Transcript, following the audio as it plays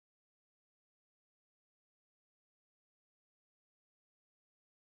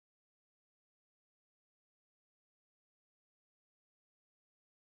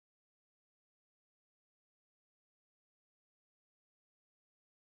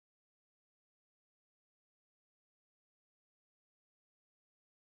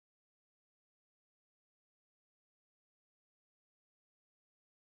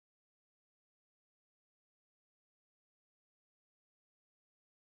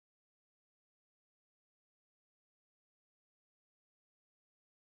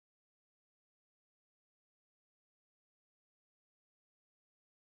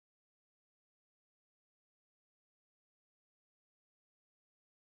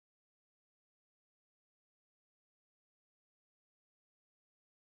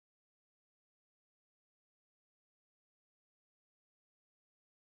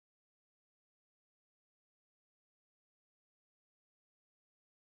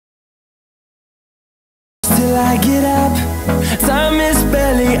till I get up. Time is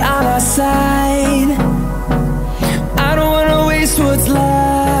barely on our side. I don't wanna waste what's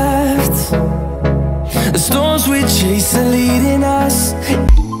left. The storms we chase are leading us.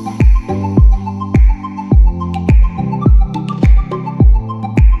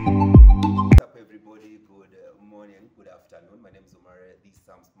 Up everybody, good morning, good afternoon. My name is Omar. This is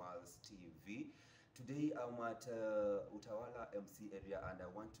Sam Smiles TV. Today I'm at Utawala MC area and I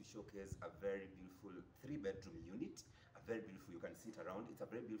want to showcase a very beautiful 3-bedroom unit. A very beautiful, you can sit around. It's a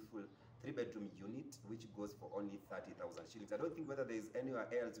very beautiful 3-bedroom unit which goes for only 30,000 shillings. I don't think whether there is anywhere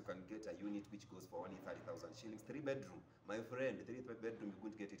else you can get a unit which goes for only 30,000 shillings. 3-bedroom, my friend, 3-bedroom, you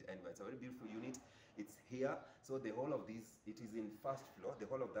couldn't get it anywhere. It's a very beautiful unit. It's here. So the whole of this, it is in first floor. The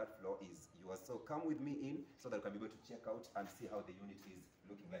whole of that floor is yours. So come with me in so that you can be able to check out and see how the unit is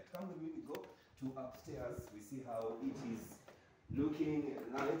looking like. Come with me, we go to upstairs. We see how it is looking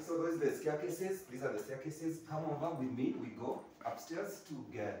like. So those are the staircases. These are the staircases. Come over with me. We go upstairs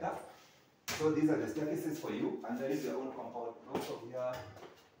together. So these are the staircases for you, and there is your own compound. Also here,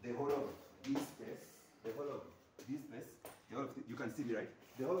 the whole of this space, the whole of this space, you can see me right.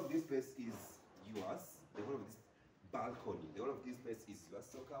 The whole of this space is yours. The whole of this balcony, the whole of this space is yours.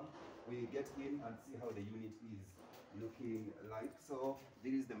 So come, we get in and see how the unit is looking like. So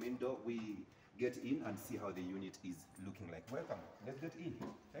this is the main door. We get in and see how the unit is looking like. Welcome. Let's get in.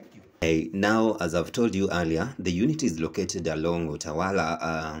 Thank you. Hey, now as I've told you earlier, the unit is located along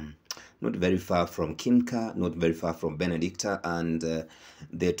Utawala, not very far from Kimka, not very far from Benedicta, and the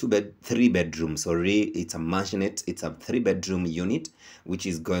 3-bedroom, sorry, it's a mansionette. It's a 3-bedroom unit which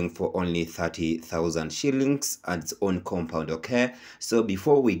is going for only 30,000 shillings at its own compound. Okay, so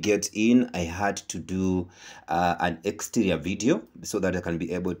before we get in, I had to do an exterior video so that I can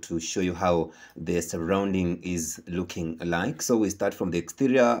be able to show you how the surrounding is looking like. So we start from the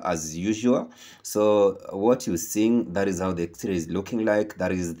exterior as usual. So what you're seeing, that is how the exterior is looking like.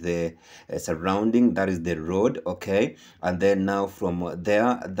 That is the surrounding, that is the road. Okay, and then now from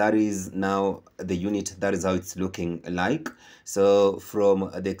there, that is now the unit. That is how it's looking like. So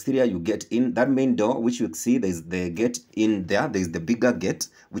from the exterior, you get in that main door which you see. There's the gate in there. There's the bigger gate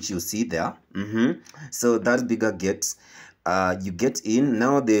which you see there. So that bigger gate, you get in.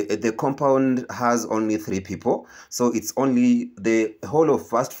 Now the compound has only 3 people, so it's only the whole of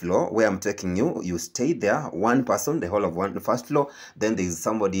first floor where I'm taking you. You stay there, one person, the whole of first floor. Then there's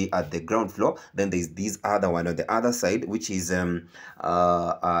somebody at the ground floor. Then there's this other one on the other side, which is a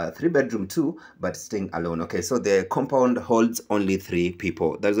 3-bedroom too, but staying alone. Okay, so the compound holds only 3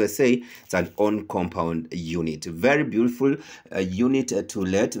 people. That's why I say it's an on compound unit. Very beautiful unit to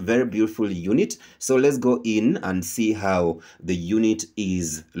let. Very beautiful unit. So let's go in and see how the unit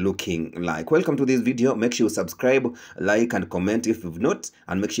is looking like. Welcome to this video. Make sure you subscribe, like, and comment if you've not,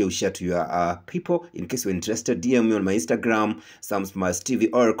 and make sure you share to your people. In case you're interested, DM me on my Instagram, Sam Smiles TV,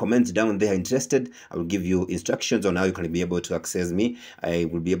 or comment down there interested. I will give you instructions on how you can be able to access me. I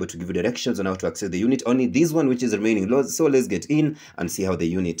will be able to give you directions on how to access the unit. Only this one which is remaining. So let's get in and see how the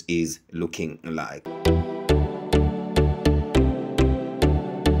unit is looking like.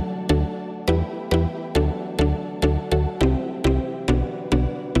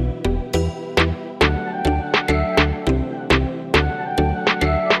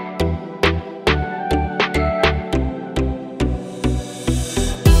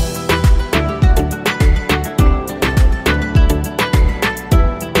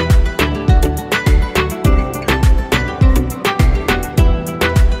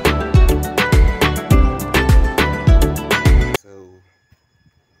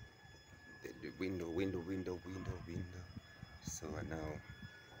 Window. So now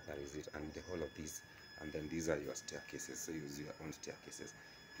that is it, and the whole of these, and then these are your staircases. So use your own staircases.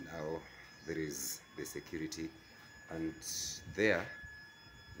 Now there is the security, and there,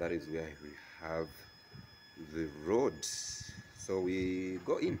 that is where we have the road. So we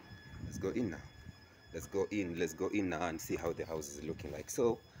go in. Let's go in now. Let's go in now and see how the house is looking like.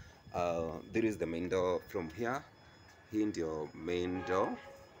 So there is the main door. From here, in your main door,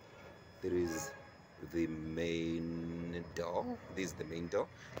 there is the main door. This is the main door.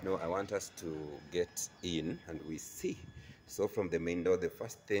 Now I want us to get in and we see. So from the main door, the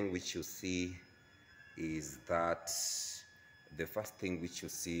first thing which you see is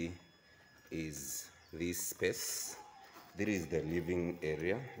this space. This is the living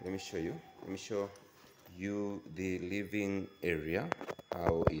area. Let me show you the living area,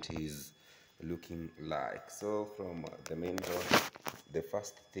 how it is looking like. So from the main door, the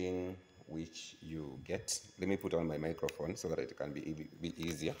first thing which you get, let me put on my microphone so that it can be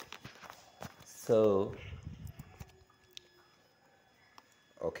easier. So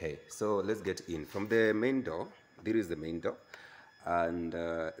Okay, so let's get in. From the main door, there is the main door. And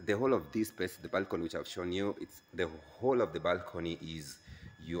the whole of this space, the balcony which I've shown you, it's the whole of the balcony is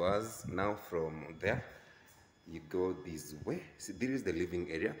yours. Now from there, you go this way. See, there is the living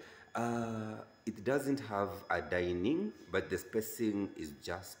area. It doesn't have a dining, but the spacing is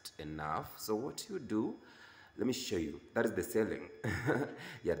just enough. So what you do, let me show you. That is the ceiling.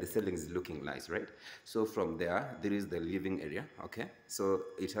 Yeah, the ceiling is looking nice, right? So from there is the living area. Okay, so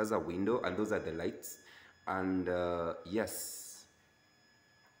it has a window, and those are the lights. And yes,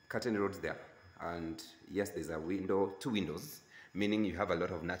 curtain rods there. And yes, there's a window, 2 windows, meaning you have a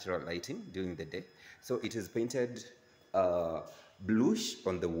lot of natural lighting during the day. So it is painted bluish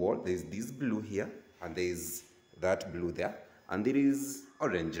on the wall. There's this blue here, and there's that blue there, and there is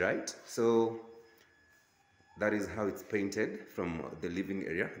orange, right? So that is how it's painted from the living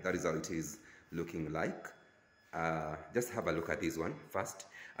area. That is how it is looking like. Just have a look at this one first.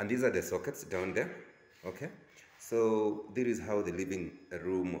 And these are the sockets down there. Okay, so this is how the living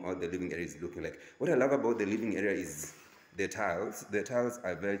room or the living area is looking like. What I love about the living area is the tiles. The tiles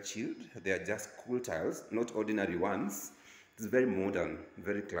are very chilled. They are just cool tiles, not ordinary ones. It's very modern,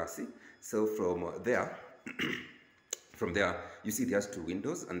 very classy. So from there, from there, you see there's 2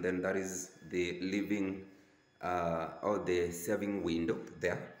 windows, and then that is the living or the serving window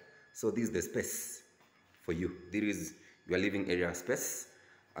there. So this is the space for you. There is your living area space,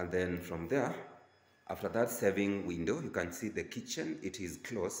 and then from there, after that serving window, you can see the kitchen. It is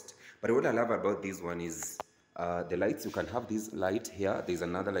closed. But what I love about this one is the lights. You can have this light here. There's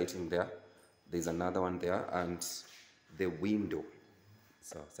another light in there. There's another one there, and the window.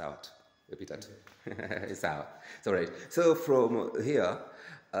 So it's out. Repeat that. It's out. It's all right. So from here,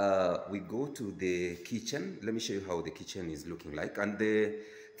 we go to the kitchen. Let me show you how the kitchen is looking like. And the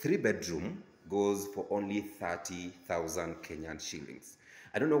 3-bedroom goes for only 30,000 Kenyan shillings.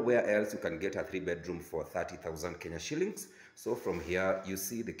 I don't know where else you can get a 3-bedroom for 30,000 Kenyan shillings. So from here, you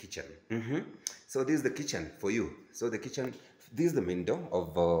see the kitchen. So this is the kitchen for you. So the kitchen, this is the main door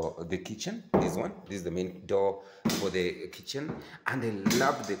of the kitchen. This one, this is the main door for the kitchen. And I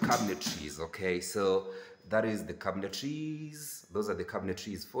love the cabinetries, okay? So that is the cabinetries. Those are the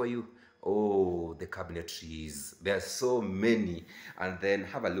cabinetries for you. Oh, the cabinetries. There are so many. And then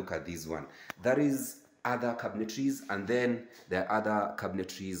have a look at this one. That is other cabinetries, and then there are other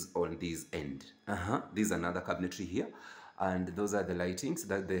cabinetries on this end. This is another cabinetry here, and those are the lightings.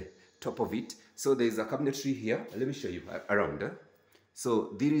 That's the top of it. So there is a cabinetry here. Let me show you around.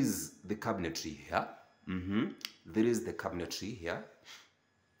 So there is the cabinetry here. There is the cabinetry here.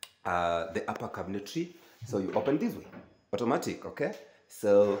 The upper cabinetry. So you open this way, automatic. Okay.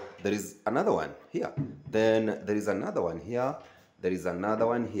 So there is another one here. Then there is another one here. There is another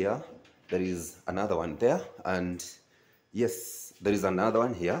one here. There is another one there, and yes, there is another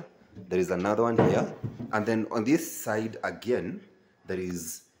one here. There is another one here, and then on this side again, there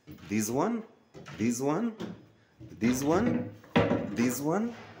is this one, this one, this one, this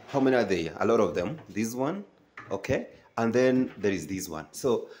one. How many are there? A lot of them. This one, okay, and then there is this one.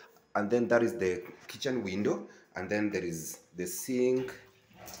 So, and then that is the kitchen window, and then there is the sink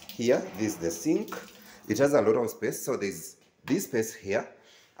here. This is the sink. It has a lot of space, so there's this space here.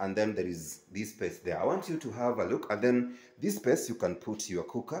 And then there is this space there. I want you to have a look. And then this space, you can put your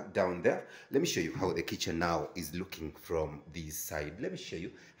cooker down there. Let me show you how the kitchen now is looking from this side. Let me show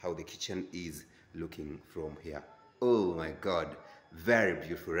you how the kitchen is looking from here. Oh my God. Very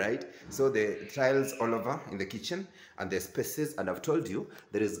beautiful, right? So the tiles all over in the kitchen, and the spaces, and I've told you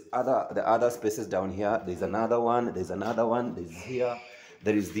there is the other spaces down here. There's another one, there's another one, there's here.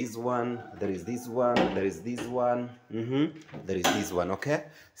 There is this one, there is this one, there is this one, there is this one, okay?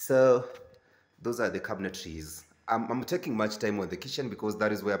 So those are the cabinetries. I'm taking much time on the kitchen because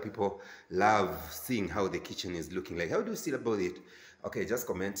that is where people love seeing how the kitchen is looking like. How do you feel about it? Okay, just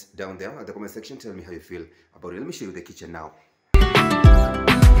comment down there at the comment section. Tell me how you feel about it. Let me show you the kitchen now.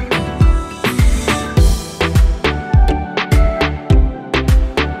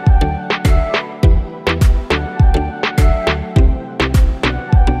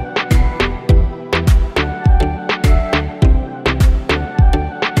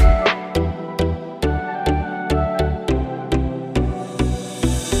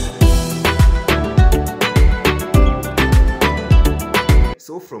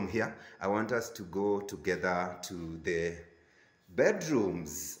 So from here, I want us to go together to the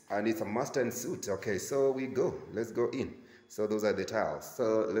bedrooms, and it's a master and suite. Okay, so we go. Let's go in. So those are the tiles.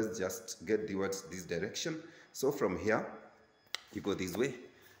 So let's just get towards this direction. So from here, you go this way.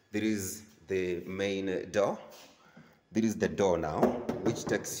 There is the main door. There is the door now, which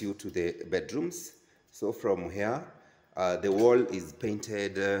takes you to the bedrooms. So from here, The wall is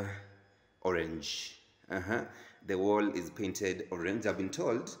painted orange. The wall is painted orange. I've been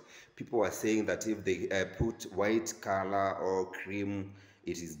told people are saying that if they put white color or cream,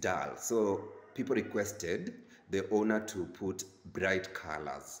 it is dull. So people requested the owner to put bright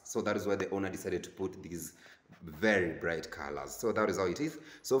colors. So that is why the owner decided to put these very bright colors. So that is how it is.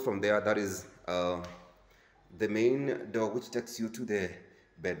 So from there, that is the main door which takes you to the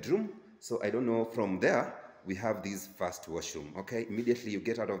bedroom. So I don't know, from there we have this first washroom. Okay, immediately you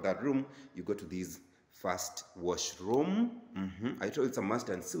get out of that room, you go to this first washroom. I told you it's a must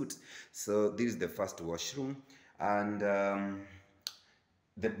and suit. So this is the first washroom, and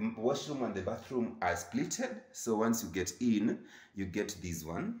the washroom and the bathroom are splitted. So once you get in, you get this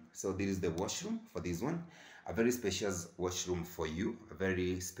one. So this is the washroom for this one. A very spacious washroom for you. A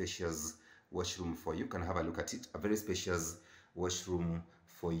very spacious washroom for you. Can have a look at it. A very spacious washroom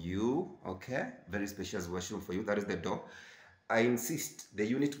for you. Okay, very spacious washroom for you. That is the door. I insist, the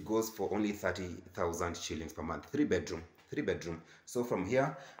unit goes for only 30,000 shillings per month. 3 bedroom. So from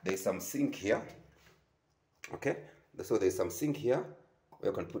here, there's some sink here. Okay, so there's some sink here.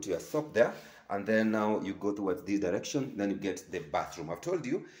 You can put your soap there, and then now you go towards this direction, then you get the bathroom. I've told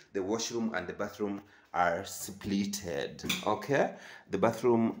you the washroom and the bathroom are splitted. Okay, the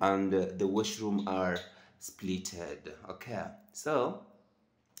bathroom and the washroom are splitted. Okay, so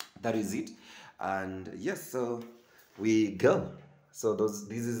that is it. And yes, so we go. So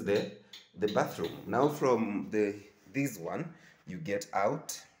this is the bathroom. Now from this one, you get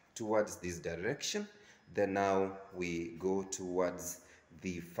out towards this direction. Then now we go towards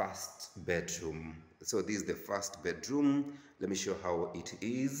the first bedroom. So this is the first bedroom. Let me show how it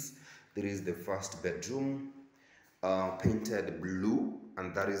is. There is the first bedroom, painted blue,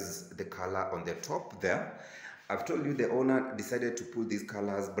 and that is the color on the top there. I've told you the owner decided to put these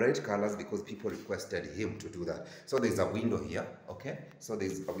colors, bright colors, because people requested him to do that. So there's a window here. Okay, so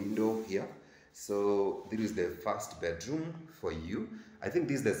there's a window here. So this is the first bedroom for you. I think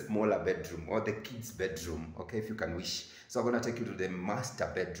this is the smaller bedroom, or the kids' bedroom, okay, if you can wish. So I'm going to take you to the master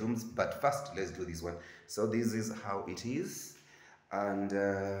bedrooms, but first let's do this one. So this is how it is. And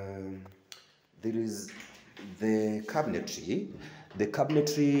there is the cabinetry. The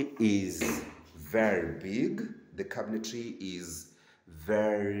cabinetry is very big. The cabinetry is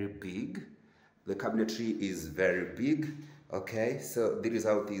very big. The cabinetry is very big. Okay, so this is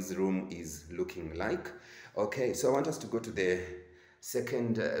how this room is looking like. Okay, so I want us to go to the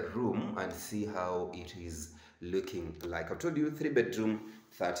second room and see how it is looking like. I've told you 3 bedroom,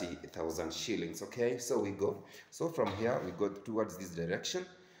 30,000 shillings. Okay, so we go. So from here we go towards this direction.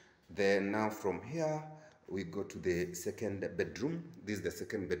 Then now from here we go to the second bedroom. This is the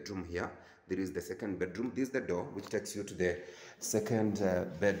second bedroom here. There is the second bedroom. This is the door which takes you to the second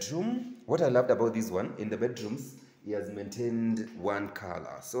bedroom. What I loved about this one, in the bedrooms, he has maintained one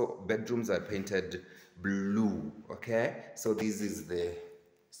color. So bedrooms are painted blue. Okay, so this is the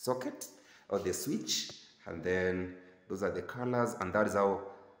socket or the switch, and then those are the colors, and that is how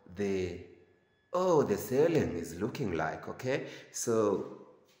the ceiling is looking like. Okay, so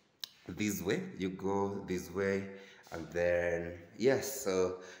this way, you go this way, and then yes,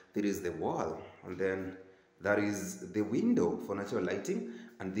 so there is the wall, and then that is the window for natural lighting,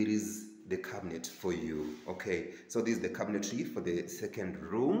 and there is the cabinet for you. Okay, so this is the cabinetry for the second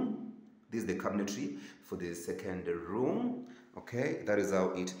room. This is the cabinetry for the second room. Okay, that is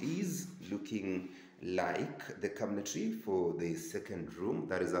how it is looking like, the cabinetry for the second room.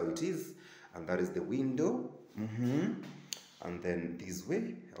 That is how it is, and that is the window. And then this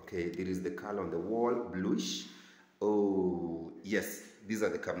way, okay, there is the color on the wall, bluish. Oh yes, these are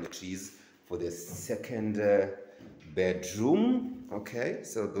the cabinetries for the second bedroom. Okay,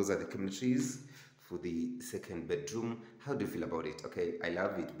 so those are the cabinetries for the second bedroom. How do you feel about it? Okay, I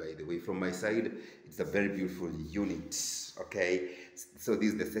love it, by the way. From my side, it's a very beautiful unit. Okay, so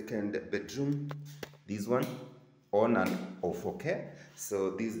this is the second bedroom. This one, on and off. Okay,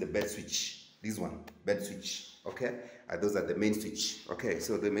 so this is the bed switch. This one, bed switch. Okay, those are the main switch. Okay,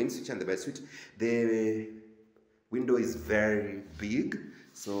 so the main switch and the bed switch. The window is very big.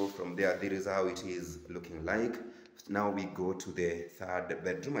 So from there, this is how it is looking like. Now we go to the third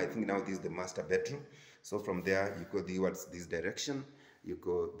bedroom. I think now this is the master bedroom. So from there, you go towards this direction. You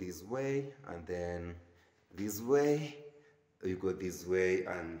go this way, and then this way. You go this way,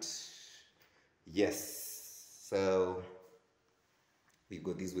 and yes. So we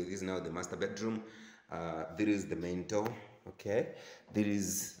go this way. This is now the master bedroom. There is the main door. Okay, there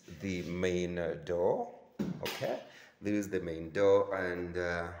is the main door. Okay, there is the main door, and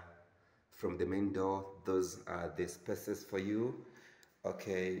from the main door, those are the spaces for you.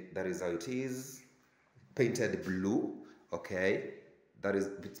 Okay, that is how it is. Painted blue. Okay, that is,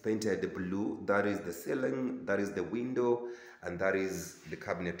 it's painted blue. That is the ceiling, that is the window, and that is the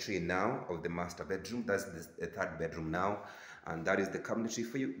cabinetry now of the master bedroom. That's the third bedroom now, and that is the cabinetry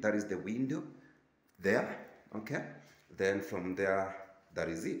for you. That is the window there. Okay, then from there, that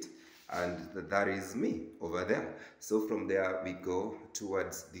is it, and that is me over there. So from there we go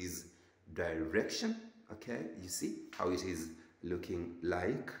towards this direction. Okay, you see how it is looking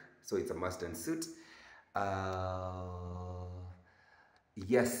like. So it's a must and suit.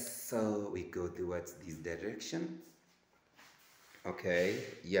 Yes, so we go towards this direction. Okay,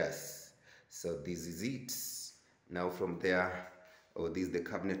 yes, so this is it. Now from there, oh, this is the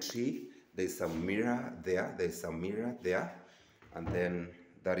cabinetry. There's some mirror there, there's some mirror there, and then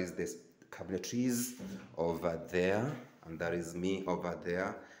that is the cabinetries over there, and that is me over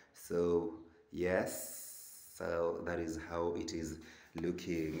there. So yes, so that is how it is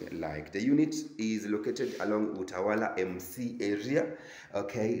looking like. The unit is located along Utawala MC area.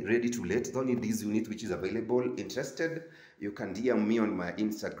 Okay, ready to let. Don't need this unit, which is available. Interested, you can DM me on my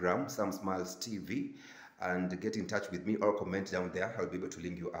Instagram, Sam Smiles TV, and get in touch with me or comment down there. I'll be able to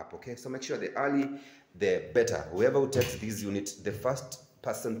link you up. Okay, so make sure the early the better. Whoever will take this unit, the first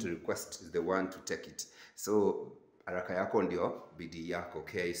person to request is the one to take it. So haraka yako ndio bidii yako.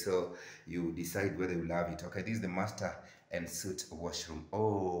 Okay, so you decide whether you love it. Okay, this is the master Ensuit washroom.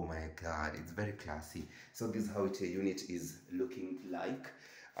 Oh my god, it's very classy. So this is how the unit is looking like,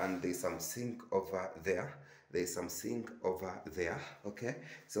 and there's some sink over there. There's some sink over there. Okay,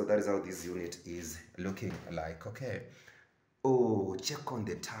 so that is how this unit is looking like. Okay, oh, check on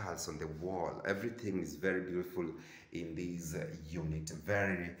the tiles on the wall. Everything is very beautiful in this unit.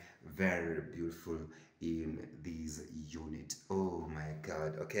 Very, very beautiful in this unit. Oh my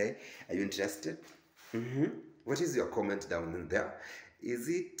god. Okay, are you interested? What is your comment down there? Is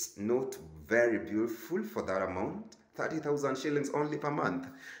it not very beautiful for that amount? 30,000 shillings only per month,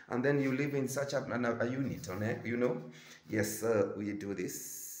 and then you live in such a unit on it, you know? Yes, we do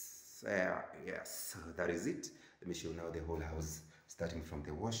this. Yes, that is it. Let me show you now the whole house, starting from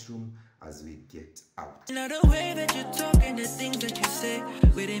the washroom as we get out. Now the way that you talk and the things that you say,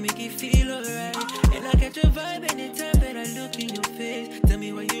 where they make you feel alright. And I get your vibe anytime that I look in your face. Tell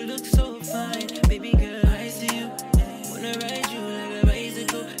me why you look so fine, baby girl. I see you, wanna ride you like a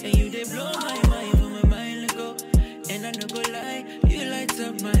bicycle, and you they blow my mind from my mind to go. And I don't go lie, you light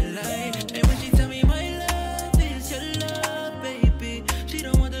up my life. And when she tell me my love is your love, baby, she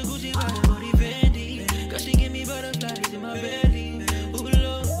don't want the Gucci bag or the Fendi, cause she give me butterflies in my belly. Ooh,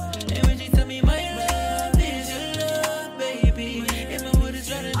 Lord. And when she tell me my love is your love, baby, if my wood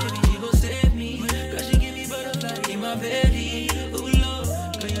is running, baby, she gon' save me, cause she give me butterflies in my belly. Ooh, Lord.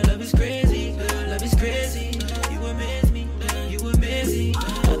 Girl, your love is crazy, girl, your love is crazy. You amaze me, you amaze me.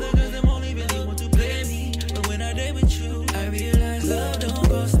 Other girls, them only really want to play me, but when I date with you, I realize love don't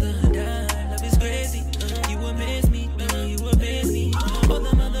cost a dime. Love is crazy, you amaze me, you amaze me. All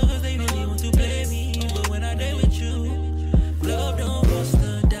them other girls, they really want to play me, but when I date with you, love don't cost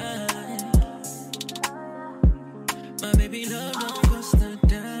a dime. My baby, love don't cost a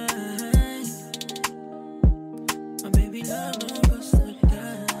dime. My baby, love don't cost a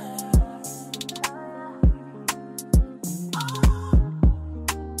dime.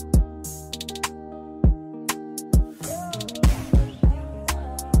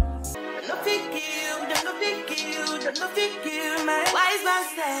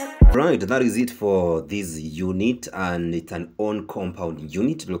 Right, that is it for this unit, and it's an own compound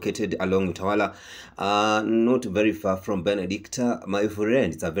unit located along Utawala, not very far from Benedicta, my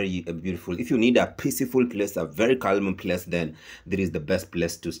friend. It's a very beautiful. If you need a peaceful place, a very calm place, then there is the best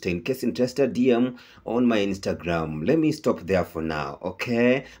place to stay. In case interested, DM on my Instagram. Let me stop there for now,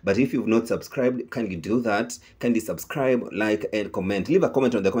 okay? But if you've not subscribed, kindly do that. Kindly subscribe, like, and comment. Leave a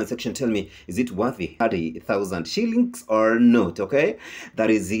comment on the comment section. Tell me, is it worthy 30,000 shillings or not? Okay, that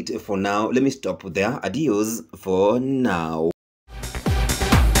is it for now. Let me stop there. Adios for now.